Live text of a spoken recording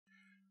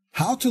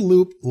How to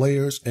loop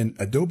layers in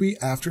Adobe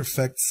After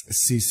Effects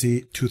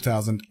CC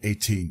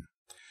 2018.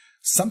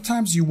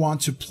 Sometimes you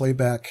want to play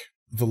back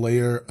the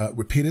layer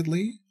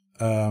repeatedly.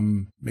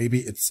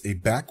 Maybe it's a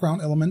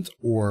background element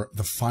or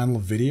the final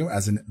video,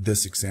 as in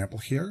this example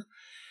here.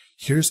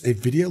 Here's a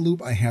video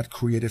loop I had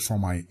created for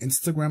my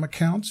Instagram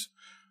account.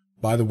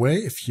 By the way,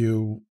 if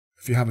you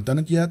haven't done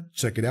it yet,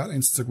 check it out,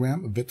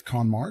 Instagram,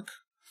 VidConMark.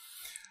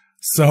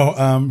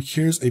 So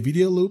here's a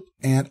video loop,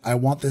 and I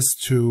want this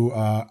to,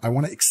 I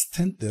want to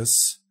extend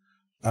this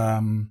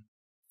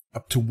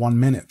up to 1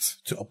 minute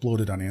to upload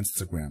it on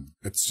Instagram.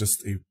 It's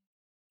just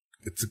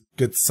it's a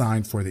good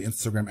sign for the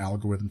Instagram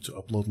algorithm to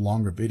upload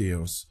longer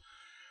videos.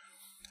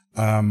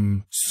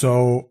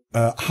 So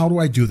how do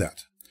I do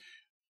that?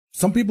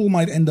 Some people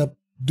might end up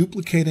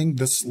duplicating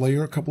this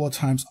layer a couple of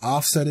times,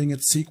 offsetting it,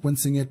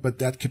 sequencing it, but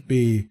that could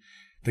be,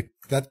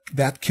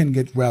 that can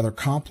get rather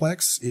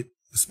complex,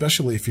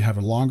 especially if you have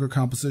a longer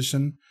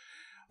composition.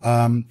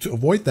 To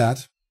avoid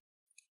that,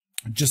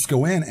 just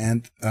go in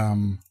and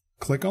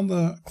click on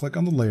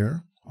the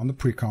layer on the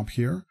pre-comp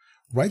here,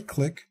 right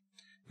click,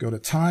 go to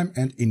Time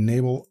and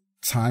enable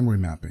Time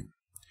Remapping.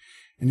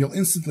 And you'll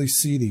instantly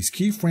see these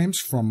keyframes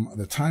from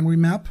the Time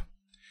Remap.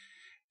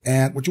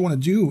 And what you want to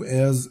do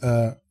is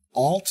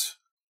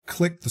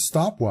Alt-click the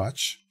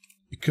stopwatch,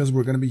 because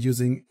we're going to be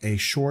using a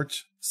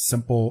short,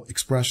 simple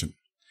expression.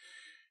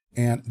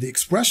 And the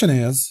expression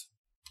is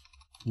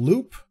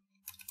loop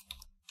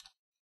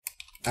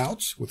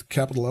out with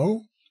capital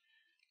O,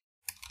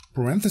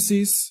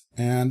 parentheses,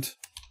 and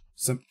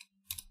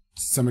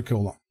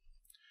semicolon.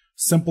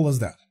 Simple as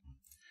that.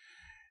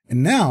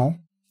 And now,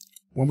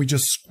 when we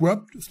just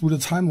scrub through the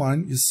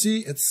timeline, you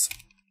see it's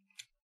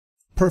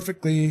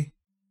perfectly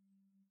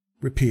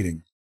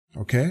repeating.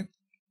 Okay?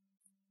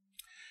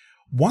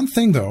 One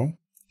thing though,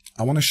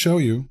 I want to show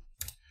you,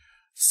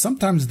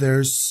 sometimes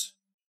there's,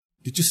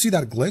 did you see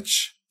that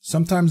glitch?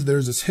 Sometimes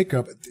there's this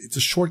hiccup. It's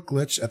a short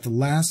glitch at the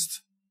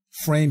last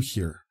frame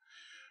here.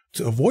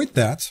 To avoid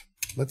that,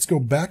 let's go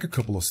back a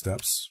couple of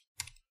steps.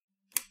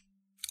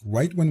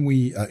 Right when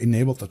we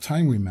enabled the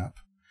time remap,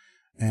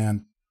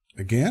 and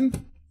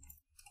again,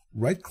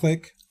 right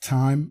click,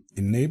 time,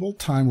 enable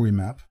time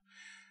remap.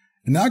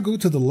 And now go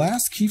to the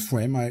last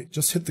keyframe. I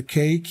just hit the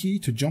K key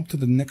to jump to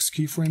the next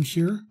keyframe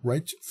here,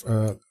 right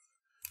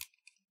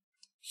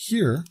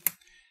here.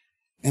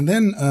 And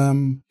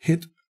then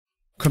hit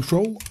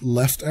Ctrl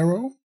left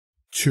arrow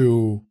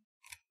to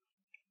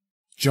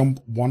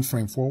jump one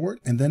frame forward,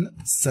 and then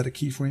set a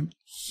keyframe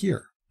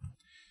here.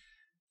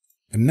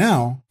 And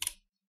now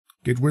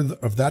get rid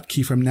of that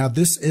keyframe. Now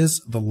this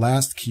is the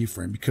last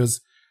keyframe, because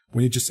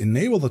when you just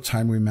enable the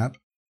time remap,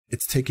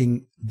 it's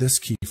taking this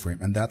keyframe,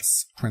 and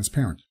that's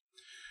transparent.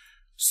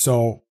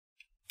 So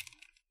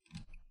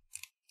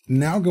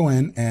now go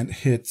in and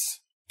hit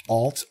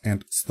Alt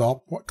and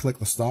click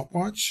the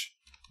stopwatch.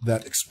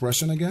 That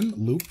expression again,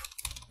 loop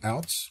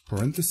out,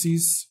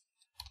 parentheses,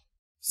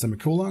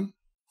 semicolon.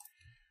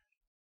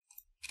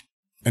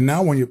 And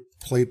now when you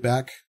play it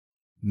back,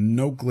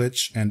 no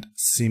glitch and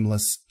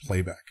seamless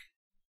playback.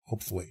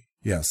 Hopefully,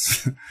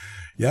 yes.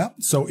 Yeah,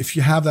 so if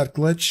you have that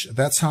glitch,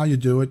 that's how you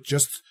do it.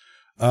 Just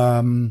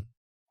move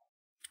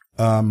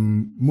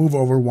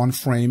over one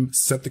frame,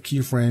 set the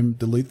keyframe,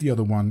 delete the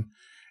other one,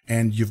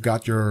 and you've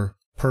got your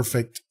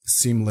perfect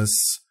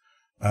seamless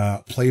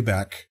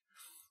playback.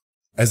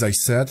 As I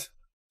said,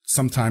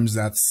 sometimes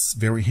that's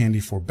very handy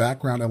for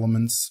background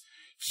elements.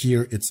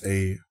 Here it's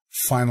a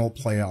final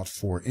playout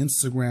for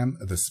Instagram,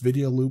 this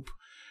video loop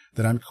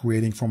that I'm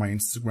creating for my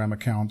Instagram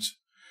account.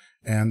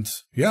 And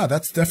yeah,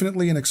 that's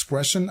definitely an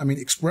expression. I mean,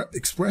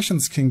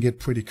 expressions can get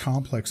pretty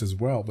complex as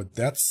well, but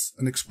that's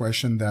an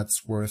expression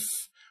that's worth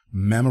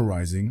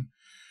memorizing.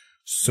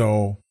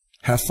 So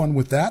have fun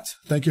with that.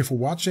 Thank you for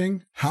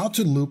watching How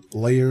to Loop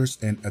Layers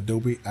in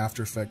Adobe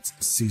After Effects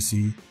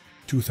CC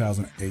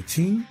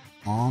 2018.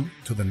 On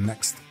to the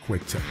next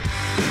quick tip.